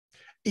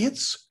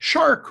It's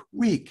Shark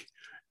Week.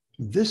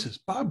 This is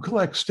Bob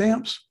Collects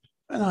Stamps,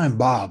 and I'm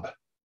Bob.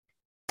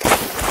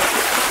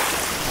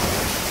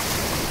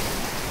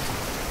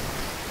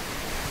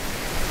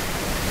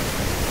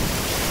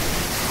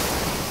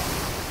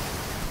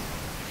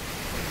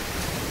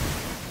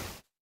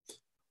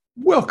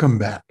 Welcome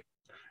back.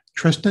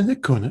 Tristan da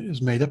Cunha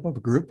is made up of a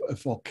group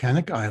of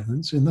volcanic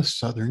islands in the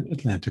southern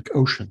Atlantic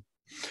Ocean.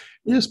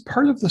 It is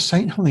part of the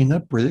St.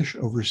 Helena British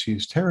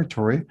Overseas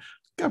Territory,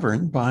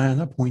 governed by an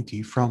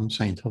appointee from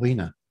St.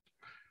 Helena.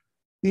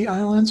 The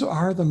islands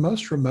are the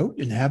most remote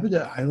inhabited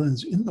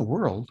islands in the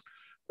world,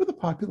 with a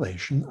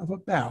population of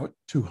about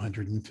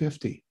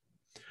 250.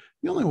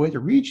 The only way to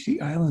reach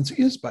the islands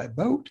is by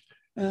boat,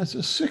 and it's a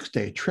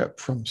 6-day trip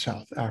from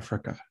South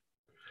Africa.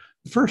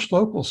 The first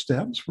local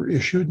stamps were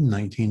issued in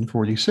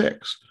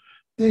 1946.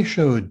 They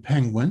showed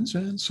penguins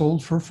and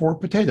sold for 4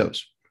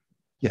 potatoes.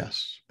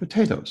 Yes,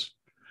 potatoes.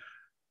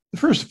 The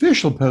first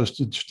official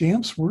postage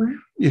stamps were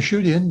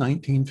issued in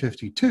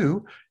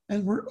 1952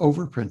 and were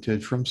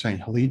overprinted from St.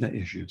 Helena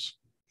issues.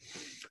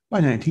 By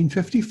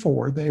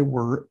 1954, they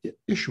were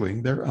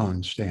issuing their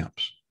own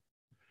stamps.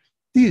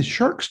 These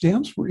shark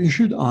stamps were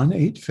issued on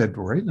 8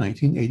 February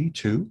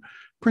 1982,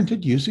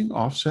 printed using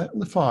offset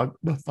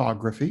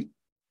lithography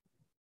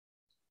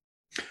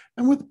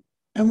and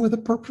with a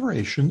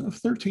perforation of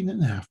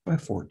 13.5 by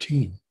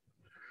 14.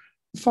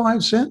 The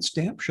 5-cent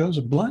stamp shows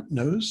a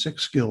blunt-nosed,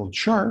 6-gilled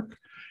shark,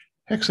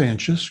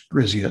 Hexanchus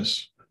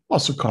griseus,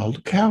 also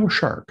called cow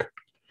shark.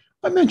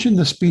 I mentioned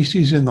the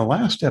species in the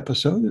last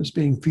episode as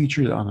being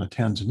featured on a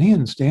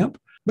Tanzanian stamp,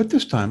 but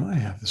this time I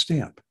have the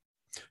stamp.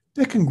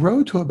 They can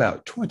grow to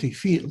about 20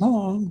 feet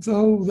long,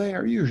 though they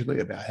are usually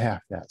about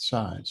half that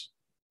size.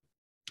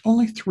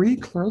 Only 3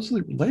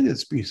 closely related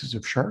species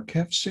of shark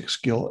have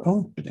 6-gill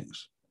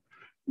openings.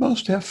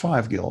 Most have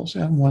 5 gills,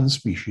 and 1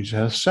 species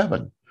has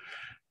 7.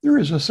 There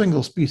is a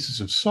single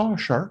species of saw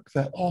shark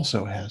that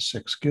also has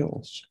 6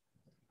 gills.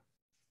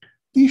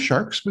 These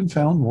sharks have been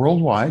found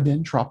worldwide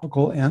in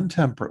tropical and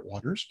temperate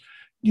waters,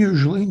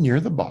 usually near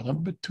the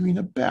bottom between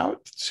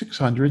about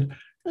 600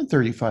 and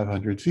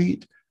 3,500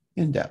 feet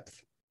in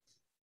depth.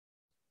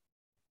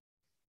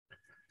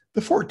 The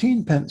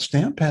 14-pence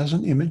stamp has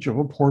an image of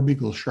a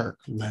porbeagle shark,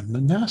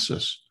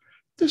 Lemnonassus.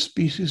 This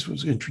species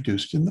was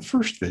introduced in the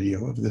first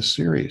video of this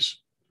series.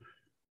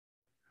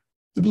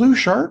 The blue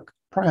shark,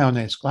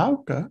 Priones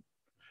glauca,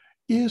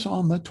 is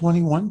on the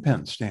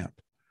 21-pence stamp.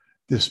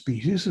 This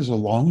species is a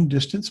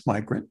long-distance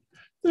migrant.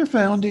 They're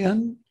found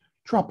in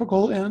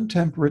tropical and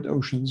temperate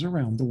oceans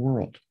around the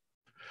world.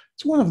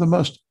 It's one of the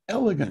most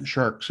elegant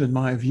sharks in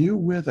my view,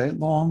 with a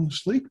long,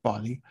 sleek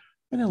body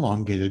and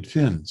elongated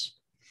fins.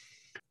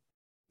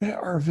 They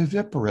are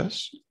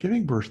viviparous,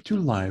 giving birth to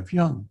live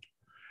young.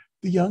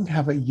 The young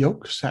have a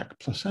yolk sac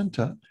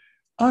placenta,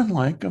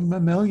 unlike a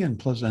mammalian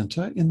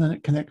placenta in that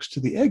it connects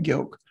to the egg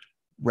yolk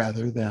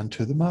rather than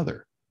to the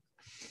mother.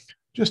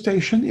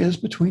 Gestation is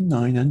between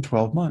 9 and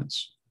 12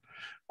 months.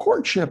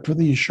 Courtship for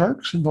these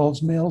sharks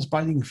involves males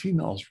biting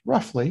females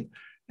roughly,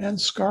 and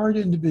scarred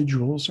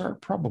individuals are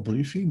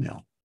probably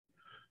female.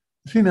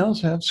 The females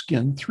have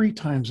skin 3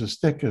 times as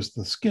thick as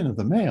the skin of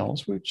the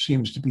males, which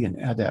seems to be an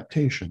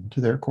adaptation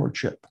to their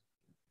courtship.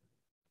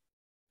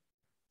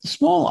 The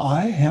small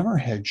eye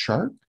hammerhead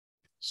shark,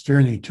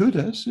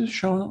 Sphaernictudus, is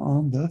shown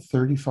on the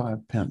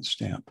 35-pence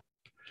stamp.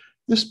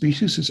 This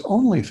species is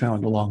only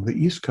found along the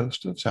east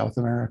coast of South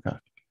America.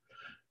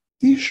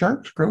 These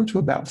sharks grow to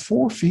about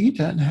 4 feet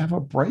and have a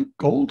bright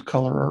gold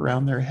color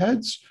around their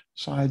heads,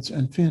 sides,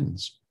 and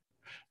fins.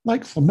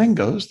 Like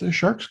flamingos, the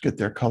sharks get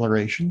their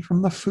coloration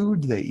from the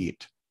food they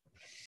eat.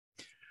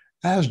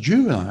 As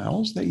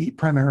juveniles, they eat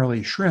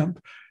primarily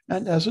shrimp,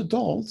 and as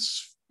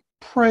adults,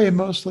 prey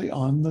mostly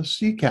on the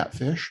sea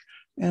catfish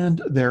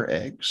and their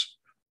eggs,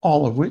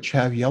 all of which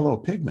have yellow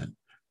pigment,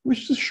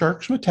 which the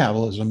shark's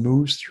metabolism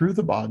moves through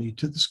the body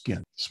to the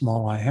skin.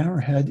 Small eye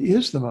hammerhead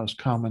is the most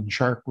common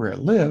shark where it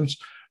lives,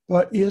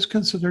 but is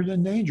considered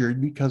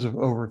endangered because of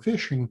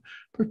overfishing,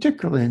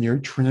 particularly near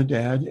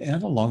Trinidad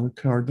and along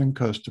the northern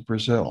coast of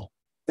Brazil.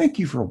 Thank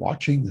you for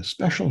watching this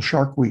special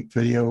Shark Week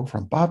video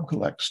from Bob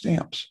Collects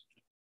Stamps.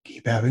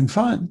 Keep having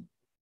fun.